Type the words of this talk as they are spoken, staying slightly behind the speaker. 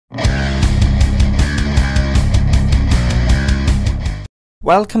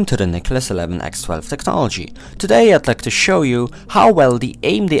Welcome to the Nicholas 11 X12 technology. Today I'd like to show you how well the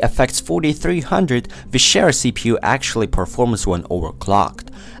AMD FX-4300 Vishera CPU actually performs when overclocked.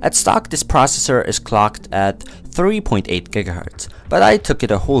 At stock, this processor is clocked at 3.8 GHz, but I took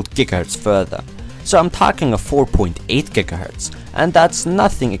it a whole gigahertz further. So I'm talking of 4.8 GHz, and that's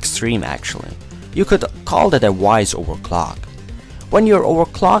nothing extreme actually. You could call that a wise overclock. When you're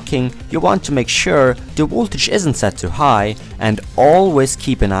overclocking, you want to make sure the voltage isn't set too high and always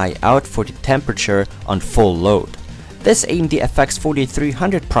keep an eye out for the temperature on full load. This AMD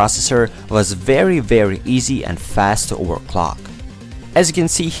FX-4300 processor was very easy and fast to overclock. As you can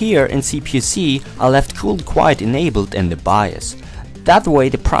see here in CPU-C, I left cool and quiet enabled in the BIOS. That way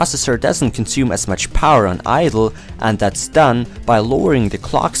the processor doesn't consume as much power on idle, and that's done by lowering the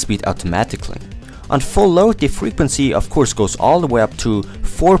clock speed automatically. On full load, the frequency of course goes all the way up to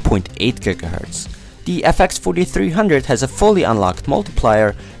 4.8 GHz. The FX-4300 has a fully unlocked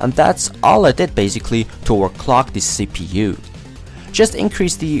multiplier, and that's all I did basically to overclock the CPU. Just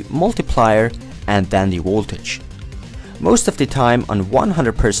increase the multiplier and then the voltage. Most of the time on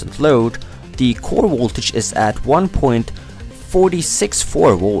 100% load, the core voltage is at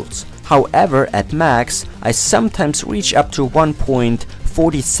 1.464 volts. However, at max, I sometimes reach up to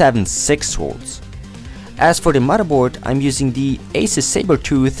 1.476 volts. As for the motherboard, I'm using the Asus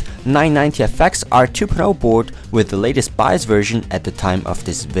Sabertooth 990FX R2.0 board with the latest BIOS version at the time of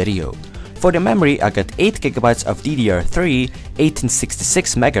this video. For the memory, I got 8GB of DDR3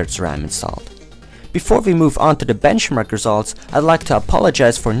 1866 MHz RAM installed. Before we move on to the benchmark results, I'd like to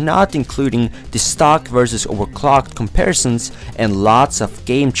apologize for not including the stock versus overclocked comparisons and lots of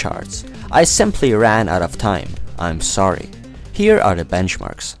game charts. I simply ran out of time. I'm sorry. Here are the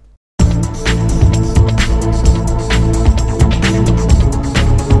benchmarks.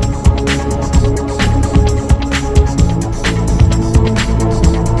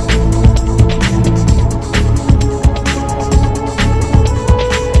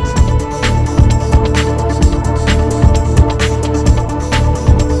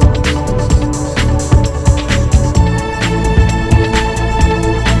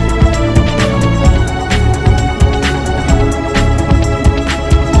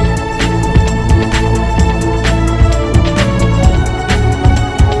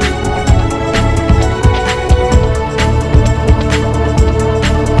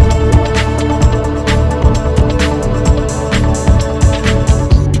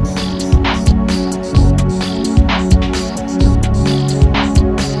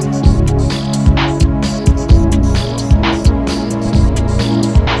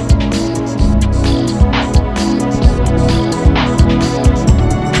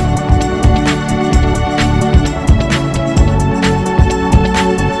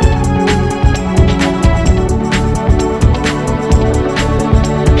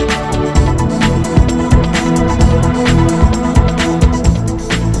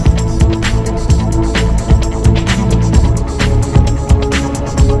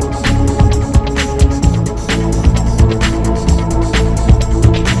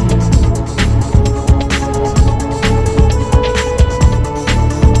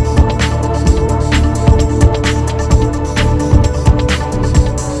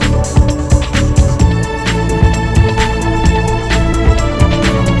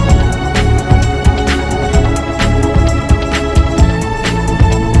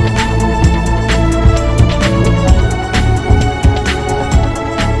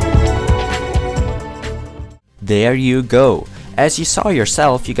 There you go. As you saw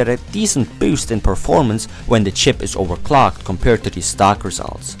yourself, you get a decent boost in performance when the chip is overclocked compared to the stock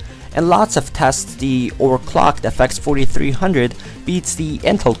results. In lots of tests, the overclocked FX-4300 beats the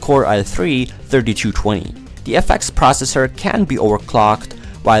Intel Core i3 3220. The FX processor can be overclocked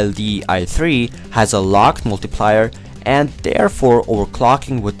while the i3 has a locked multiplier, and therefore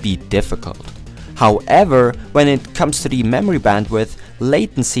overclocking would be difficult. However, when it comes to the memory bandwidth,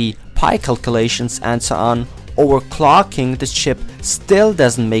 latency, pi calculations and so on, overclocking this chip still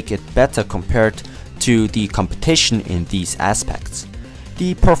doesn't make it better compared to the competition in these aspects.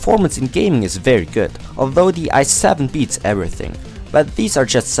 The performance in gaming is very good, although the i7 beats everything, but these are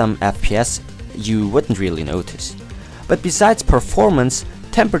just some FPS you wouldn't really notice. But besides performance,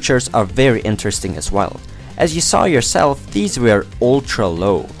 temperatures are very interesting as well. As you saw yourself, these were ultra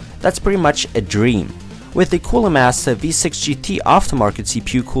low. That's pretty much a dream. With the Cooler Master V6 GT aftermarket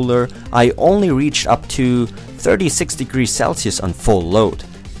CPU cooler, I only reached up to 36 degrees Celsius on full load.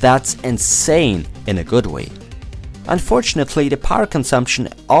 That's insane in a good way. Unfortunately, the power consumption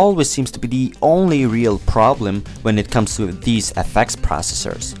always seems to be the only real problem when it comes to these FX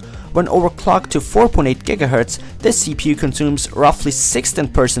processors. When overclocked to 4.8 GHz, this CPU consumes roughly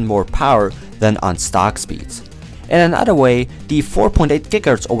 16% more power than on stock speeds. In another way, the 4.8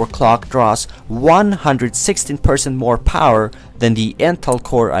 GHz overclock draws 116% more power than the Intel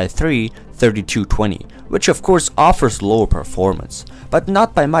Core i3-3220, which of course offers lower performance, but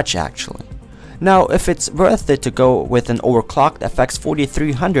not by much actually. Now, if it's worth it to go with an overclocked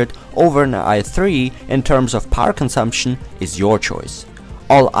FX-4300 over an i3 in terms of power consumption is your choice.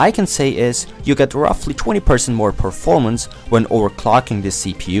 All I can say is you get roughly 20% more performance when overclocking this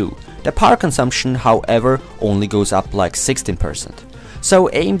CPU. The power consumption, however, only goes up like 16%. So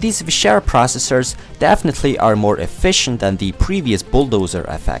AMD's Vishera processors definitely are more efficient than the previous Bulldozer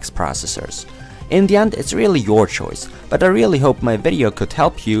FX processors. In the end, it's really your choice, but I really hope my video could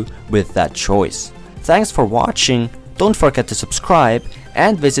help you with that choice. Thanks for watching, don't forget to subscribe,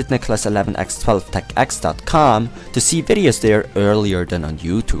 and visit Nicholas11x12techx.com to see videos there earlier than on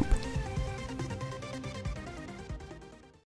YouTube.